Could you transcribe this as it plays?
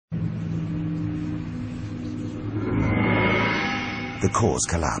The core's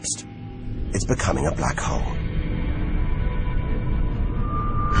collapsed. It's becoming a black hole.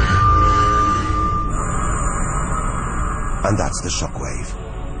 And that's the shockwave,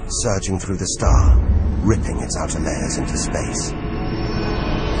 surging through the star, ripping its outer layers into space.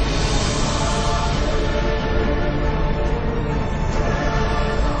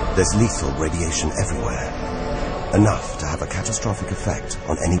 There's lethal radiation everywhere, enough to have a catastrophic effect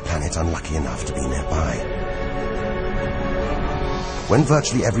on any planet unlucky enough to be nearby. When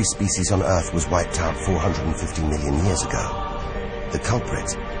virtually every species on Earth was wiped out 450 million years ago, the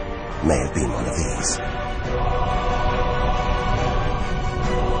culprit may have been one of these.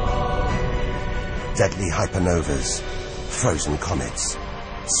 Deadly hypernovas, frozen comets,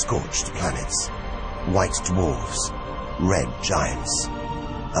 scorched planets, white dwarfs, red giants,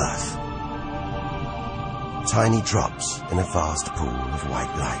 Earth. Tiny drops in a vast pool of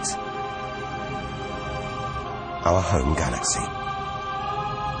white light. Our home galaxy,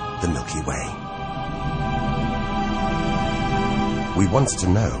 the Milky Way. We want to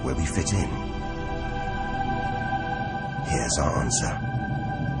know where we fit in. Here's our answer.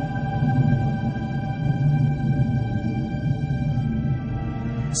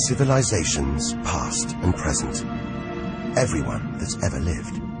 Civilizations, past and present. Everyone that's ever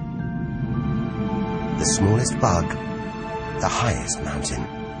lived. The smallest bug, the highest mountain,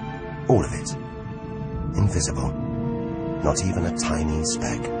 all of it invisible. Not even a tiny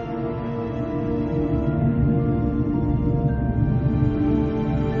speck.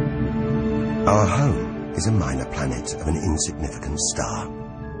 Our home is a minor planet of an insignificant star.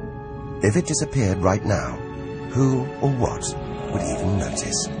 If it disappeared right now, who or what would even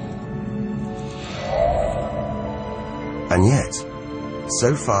notice? And yet,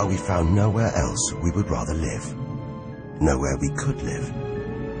 so far we found nowhere else we would rather live. Nowhere we could live.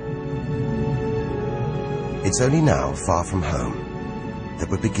 It's only now, far from home, that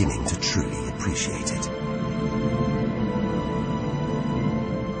we're beginning to truly appreciate it.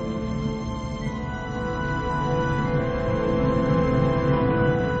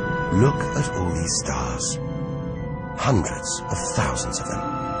 Look at all these stars. Hundreds of thousands of them.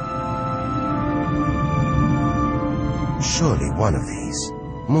 Surely one of these,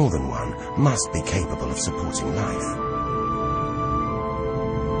 more than one, must be capable of supporting life.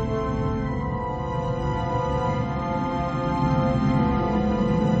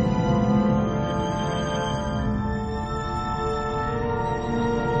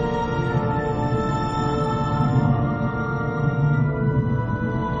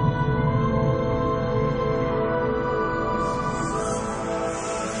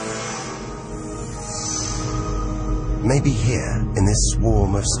 Maybe here, in this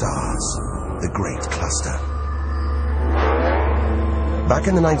swarm of stars, the Great Cluster. Back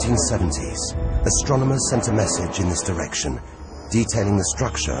in the 1970s, astronomers sent a message in this direction, detailing the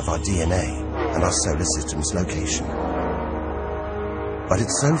structure of our DNA and our solar system's location. But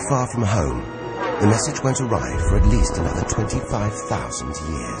it's so far from home, the message won't arrive for at least another 25,000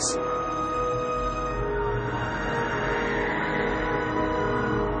 years.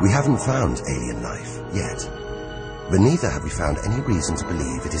 We haven't found alien life yet. But neither have we found any reason to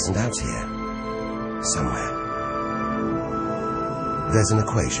believe it isn't out here, somewhere. There's an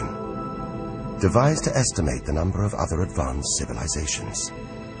equation, devised to estimate the number of other advanced civilizations.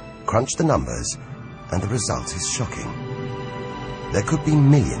 Crunch the numbers, and the result is shocking. There could be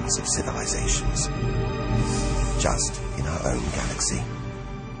millions of civilizations, just in our own galaxy.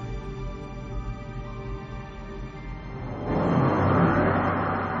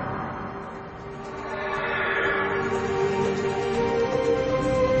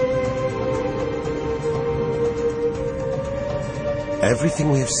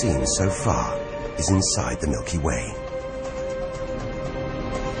 Everything we have seen so far is inside the Milky Way.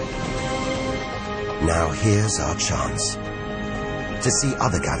 Now here's our chance to see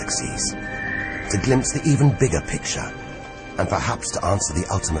other galaxies, to glimpse the even bigger picture, and perhaps to answer the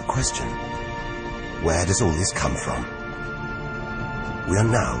ultimate question: where does all this come from? We are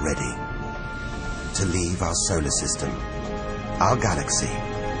now ready to leave our solar system, our galaxy,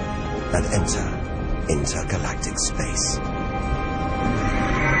 and enter intergalactic space.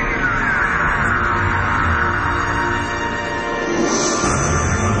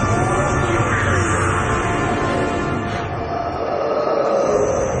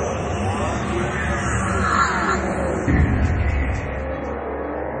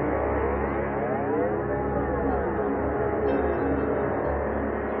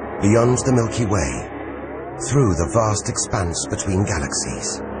 Beyond the Milky Way, through the vast expanse between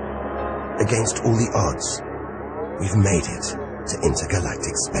galaxies, against all the odds, we've made it to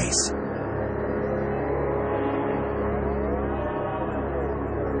intergalactic space.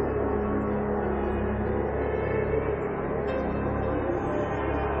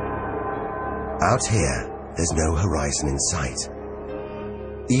 Out here, there's no horizon in sight.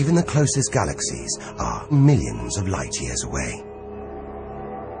 Even the closest galaxies are millions of light years away.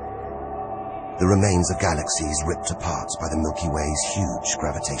 The remains of galaxies ripped apart by the Milky Way's huge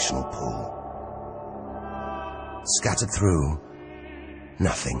gravitational pull. Scattered through,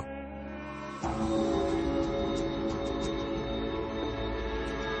 nothing.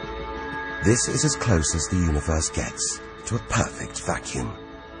 This is as close as the universe gets to a perfect vacuum.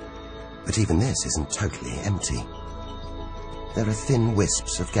 But even this isn't totally empty. There are thin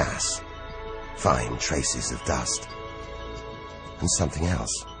wisps of gas, fine traces of dust, and something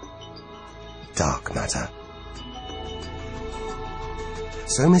else. Dark matter.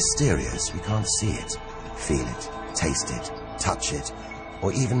 So mysterious we can't see it, feel it, taste it, touch it,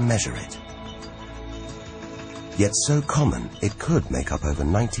 or even measure it. Yet so common it could make up over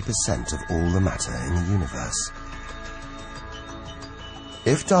 90% of all the matter in the universe.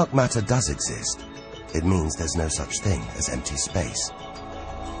 If dark matter does exist, it means there's no such thing as empty space.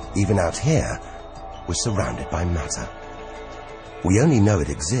 Even out here, we're surrounded by matter. We only know it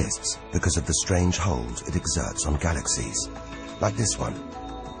exists because of the strange hold it exerts on galaxies, like this one,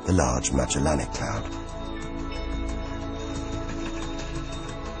 the Large Magellanic Cloud.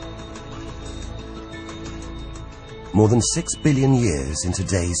 More than 6 billion years in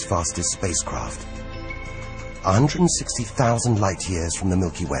today's fastest spacecraft, 160,000 light-years from the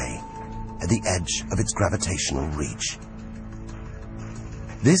Milky Way, at the edge of its gravitational reach.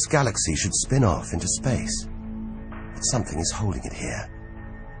 This galaxy should spin off into space. But something is holding it here.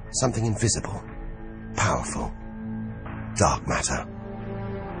 Something invisible, powerful, dark matter.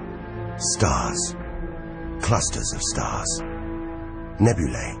 Stars, clusters of stars,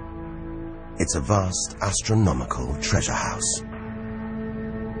 nebulae. It's a vast astronomical treasure house.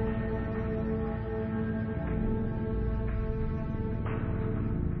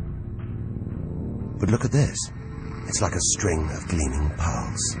 But look at this. It's like a string of gleaming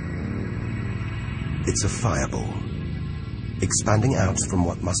pearls. It's a fireball, expanding out from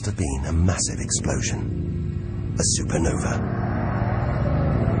what must have been a massive explosion, a supernova.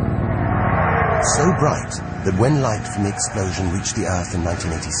 So bright that when light from the explosion reached the Earth in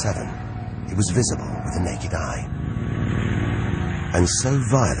 1987, it was visible with the naked eye. And so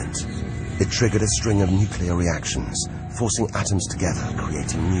violent, it triggered a string of nuclear reactions, forcing atoms together,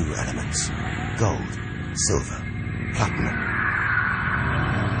 creating new elements. Gold, silver, platinum,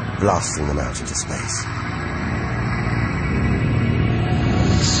 blasting them out into space.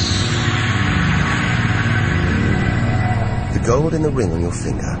 The gold in the ring on your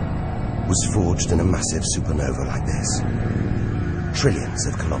finger was forged in a massive supernova like this, trillions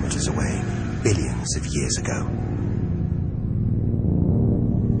of kilometers away, billions of years ago.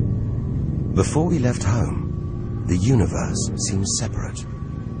 Before we left home, the universe seemed separate.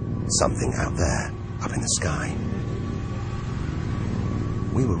 Something out there, up in the sky.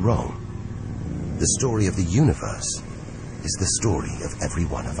 We were wrong. The story of the universe is the story of every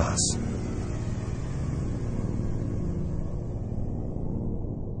one of us.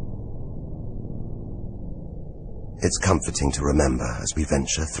 It's comforting to remember as we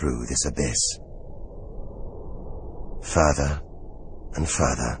venture through this abyss. Further and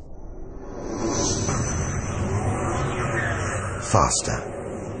further. Faster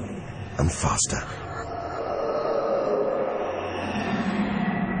and faster.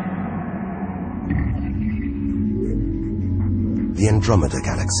 The Andromeda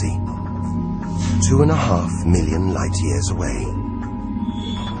Galaxy, 2.5 million light-years away.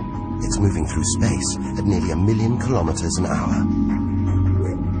 It's moving through space at nearly 1 million kilometers an hour.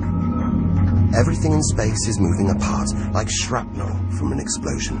 Everything in space is moving apart like shrapnel from an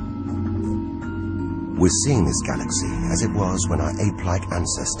explosion. We're seeing this galaxy as it was when our ape-like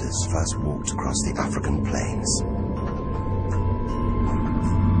ancestors first walked across the African plains.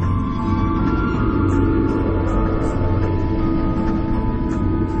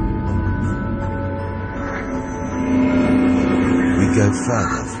 We go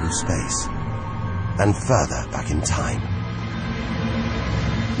further through space, and further back in time.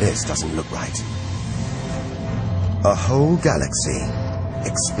 This doesn't look right. A whole galaxy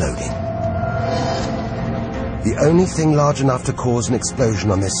exploding. The only thing large enough to cause an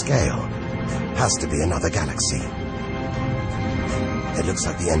explosion on this scale has to be another galaxy. It looks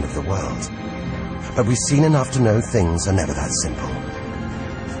like the end of the world, but we've seen enough to know things are never that simple.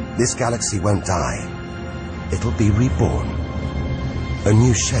 This galaxy won't die. It'll be reborn. A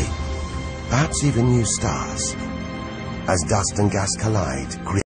new shape, perhaps even new stars. As dust and gas collide,